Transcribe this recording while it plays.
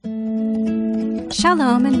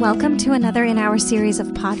Shalom and welcome to another in our series of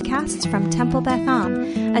podcasts from Temple Beth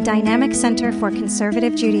Am, a dynamic center for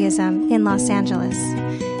conservative Judaism in Los Angeles.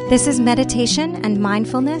 This is Meditation and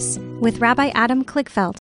Mindfulness with Rabbi Adam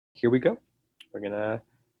Kligfeld. Here we go. We're going to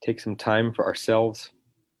take some time for ourselves,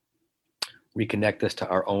 reconnect us to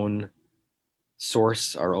our own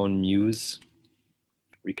source, our own muse,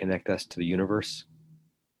 reconnect us to the universe.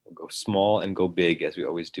 We'll go small and go big as we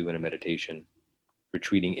always do in a meditation,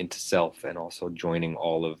 retreating into self and also joining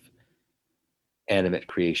all of animate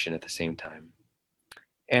creation at the same time.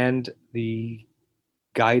 And the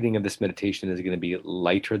guiding of this meditation is going to be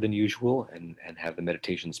lighter than usual and have the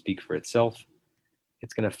meditation speak for itself.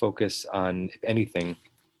 It's going to focus on, if anything,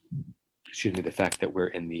 the fact that we're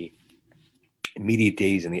in the immediate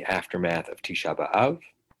days in the aftermath of Tisha B'Av,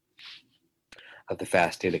 of the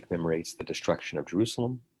fast day that commemorates the destruction of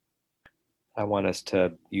Jerusalem. I want us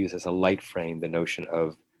to use as a light frame the notion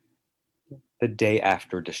of the day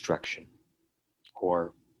after destruction,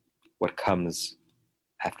 or what comes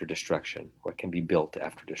after destruction, what can be built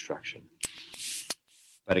after destruction.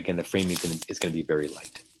 But again, the framing is going to be very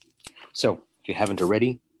light. So, if you haven't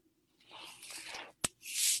already,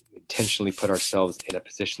 intentionally put ourselves in a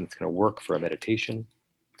position that's going to work for a meditation.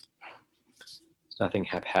 There's nothing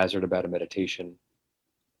haphazard about a meditation.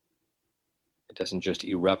 It doesn't just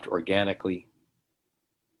erupt organically.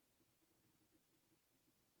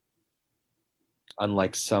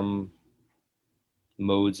 Unlike some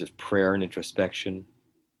modes of prayer and introspection,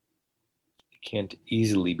 it can't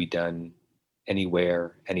easily be done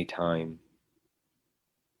anywhere, anytime,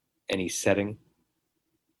 any setting.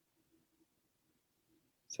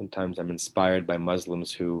 Sometimes I'm inspired by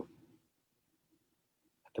Muslims who,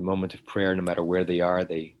 at the moment of prayer, no matter where they are,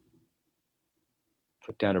 they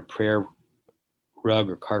put down a prayer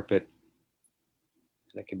rug or carpet,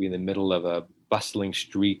 and it can be in the middle of a bustling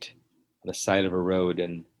street on the side of a road,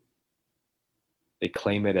 and they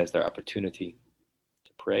claim it as their opportunity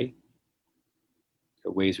to pray.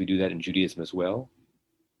 There are ways we do that in Judaism as well.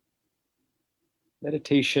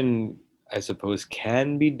 Meditation, I suppose,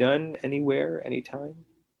 can be done anywhere, anytime,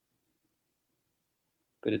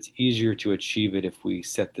 but it's easier to achieve it if we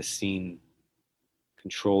set the scene,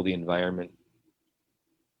 control the environment,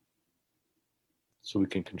 so we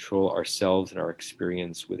can control ourselves and our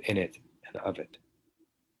experience within it and of it.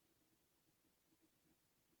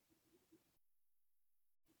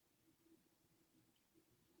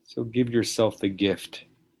 So give yourself the gift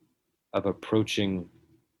of approaching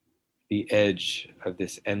the edge of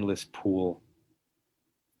this endless pool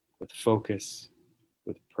with focus,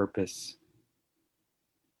 with purpose,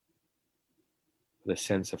 with a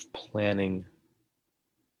sense of planning.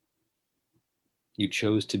 You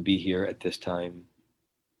chose to be here at this time.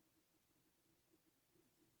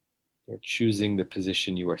 You're choosing the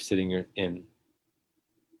position you are sitting in.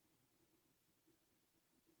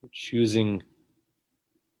 You're choosing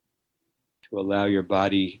to allow your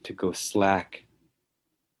body to go slack.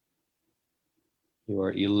 You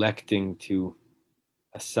are electing to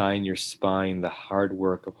assign your spine the hard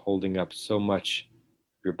work of holding up so much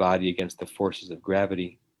of your body against the forces of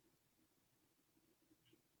gravity.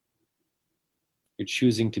 You're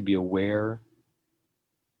choosing to be aware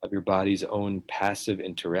of your body's own passive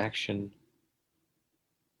interaction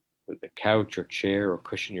with the couch or chair or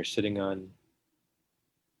cushion you're sitting on,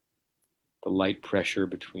 the light pressure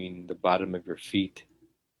between the bottom of your feet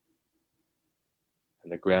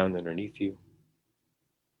and the ground underneath you.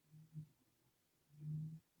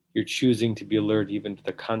 You're choosing to be alert even to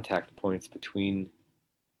the contact points between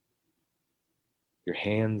your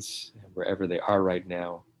hands and wherever they are right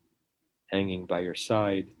now, hanging by your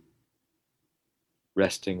side,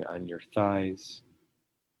 resting on your thighs.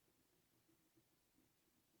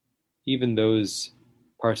 Even those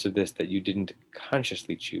parts of this that you didn't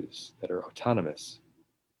consciously choose, that are autonomous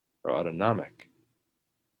or autonomic,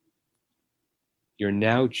 you're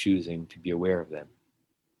now choosing to be aware of them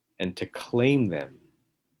and to claim them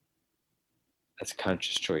as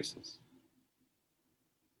conscious choices.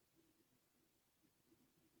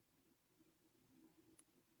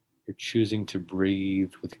 You're choosing to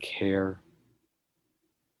breathe with care.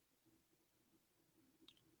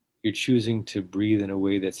 You're choosing to breathe in a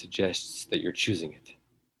way that suggests that you're choosing it.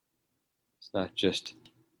 It's not just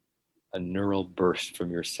a neural burst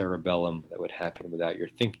from your cerebellum that would happen without your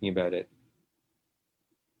thinking about it.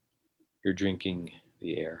 You're drinking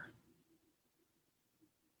the air,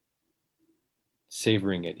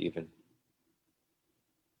 savoring it even,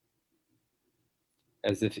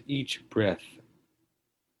 as if each breath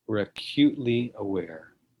were acutely aware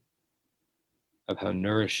of how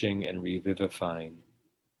nourishing and revivifying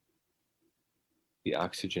the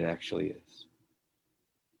oxygen actually is.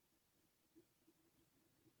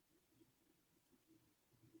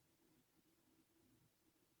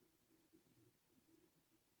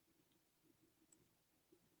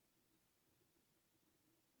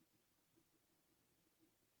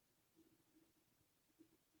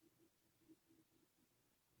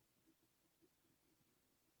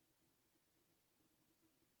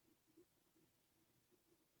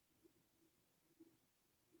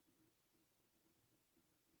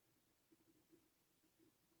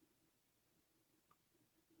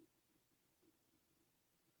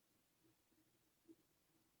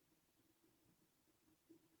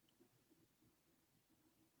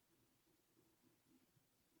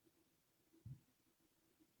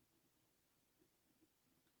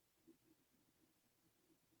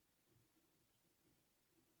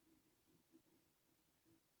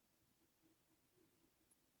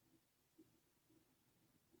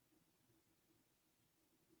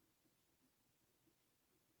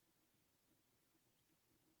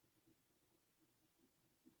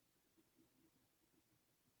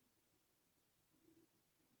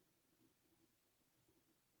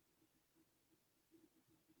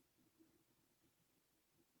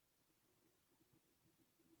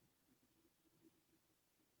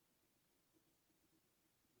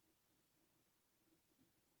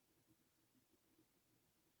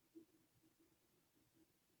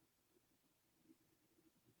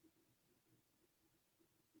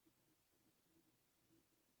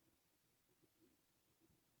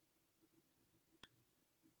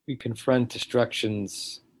 We confront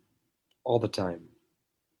distractions all the time.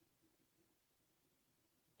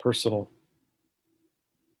 Personal,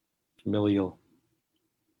 familial,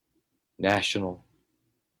 national,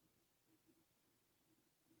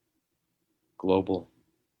 global.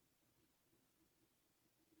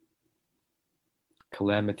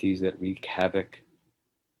 Calamities that wreak havoc,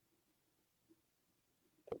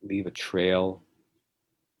 that leave a trail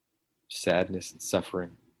of sadness and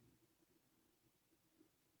suffering.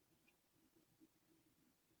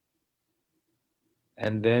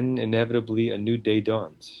 And then inevitably a new day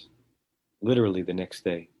dawns, literally the next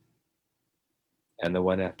day, and the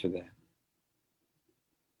one after that.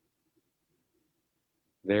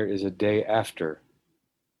 There is a day after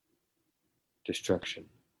destruction,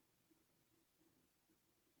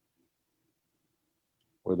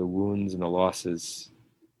 where the wounds and the losses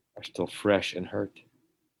are still fresh and hurt,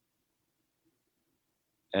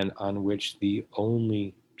 and on which the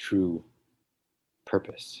only true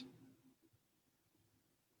purpose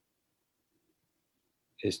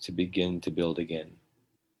is to begin to build again,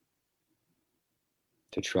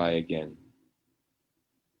 to try again.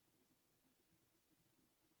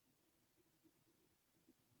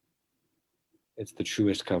 It's the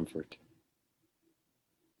truest comfort.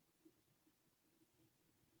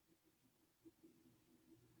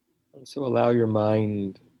 And so allow your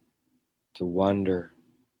mind to wander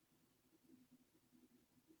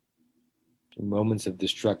to moments of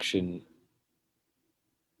destruction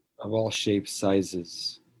of all shapes,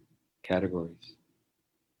 sizes, categories,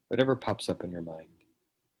 whatever pops up in your mind.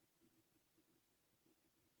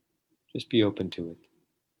 Just be open to it.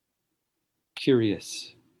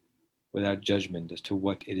 Curious, without judgment, as to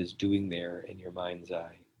what it is doing there in your mind's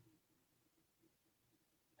eye.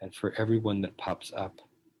 And for every one that pops up,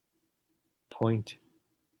 point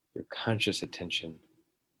your conscious attention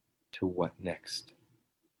to what next.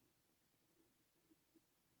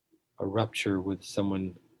 A rupture with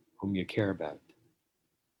someone whom you care about.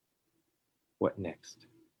 What next?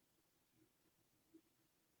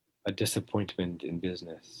 A disappointment in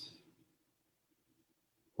business.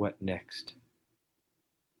 What next?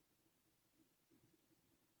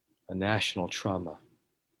 A national trauma.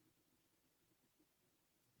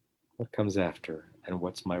 What comes after, and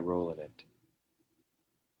what's my role in it?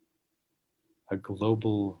 A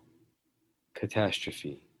global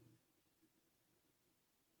catastrophe.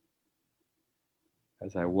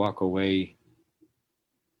 As I walk away,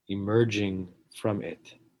 emerging from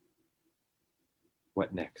it,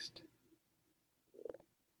 what next?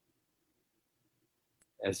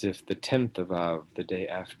 As if the 10th of Av, the day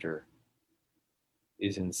after,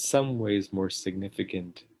 is in some ways more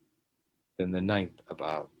significant than the 9th of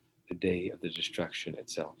Av, the day of the destruction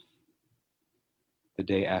itself, the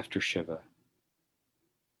day after Shiva,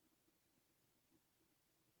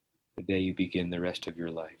 the day you begin the rest of your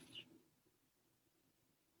life.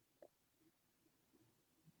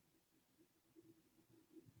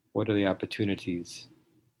 What are the opportunities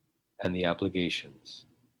and the obligations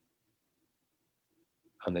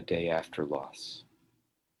on the day after loss?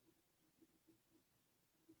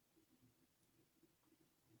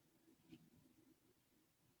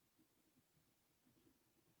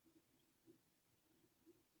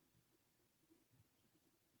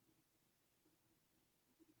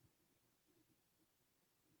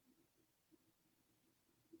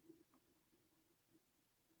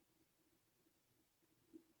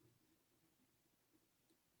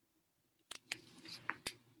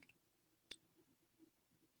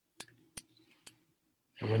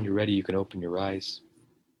 And when you're ready, you can open your eyes.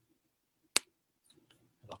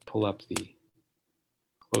 I'll pull up the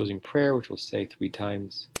closing prayer, which we'll say 3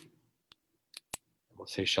 times. And we'll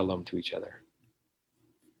say shalom to each other.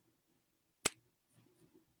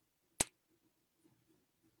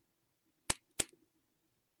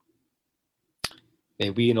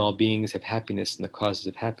 May we and all beings have happiness and the causes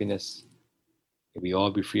of happiness. May we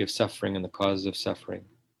all be free of suffering and the causes of suffering.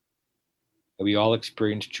 May we all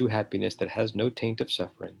experience true happiness that has no taint of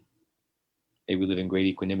suffering. May we live in great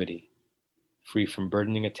equanimity, free from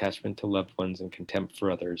burdening attachment to loved ones and contempt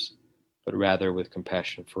for others, but rather with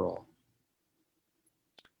compassion for all.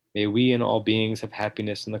 May we and all beings have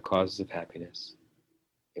happiness and the causes of happiness.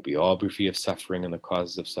 May we all be free of suffering and the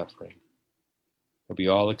causes of suffering. May we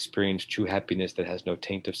all experience true happiness that has no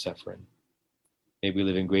taint of suffering. May we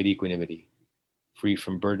live in great equanimity, free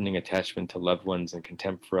from burdening attachment to loved ones and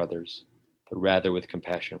contempt for others, but rather with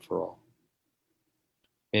compassion for all.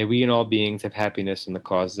 May we and all beings have happiness and the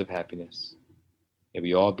causes of happiness. May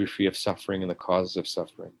we all be free of suffering and the causes of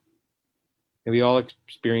suffering. May we all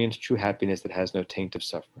experience true happiness that has no taint of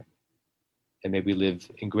suffering. And may we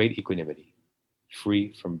live in great equanimity,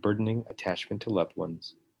 free from burdening attachment to loved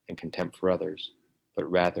ones and contempt for others, but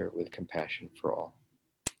rather with compassion for all.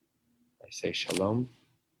 I say shalom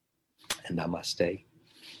and namaste,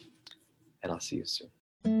 and I'll see you soon.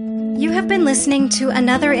 You have been listening to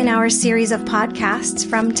another in our series of podcasts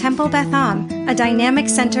from Temple Beth Am, a dynamic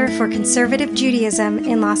center for conservative Judaism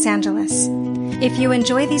in Los Angeles. If you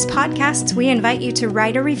enjoy these podcasts, we invite you to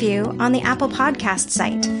write a review on the Apple Podcast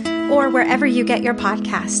site or wherever you get your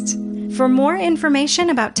podcasts. For more information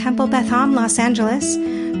about Temple Beth Am Los Angeles,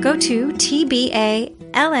 go to tbala.org.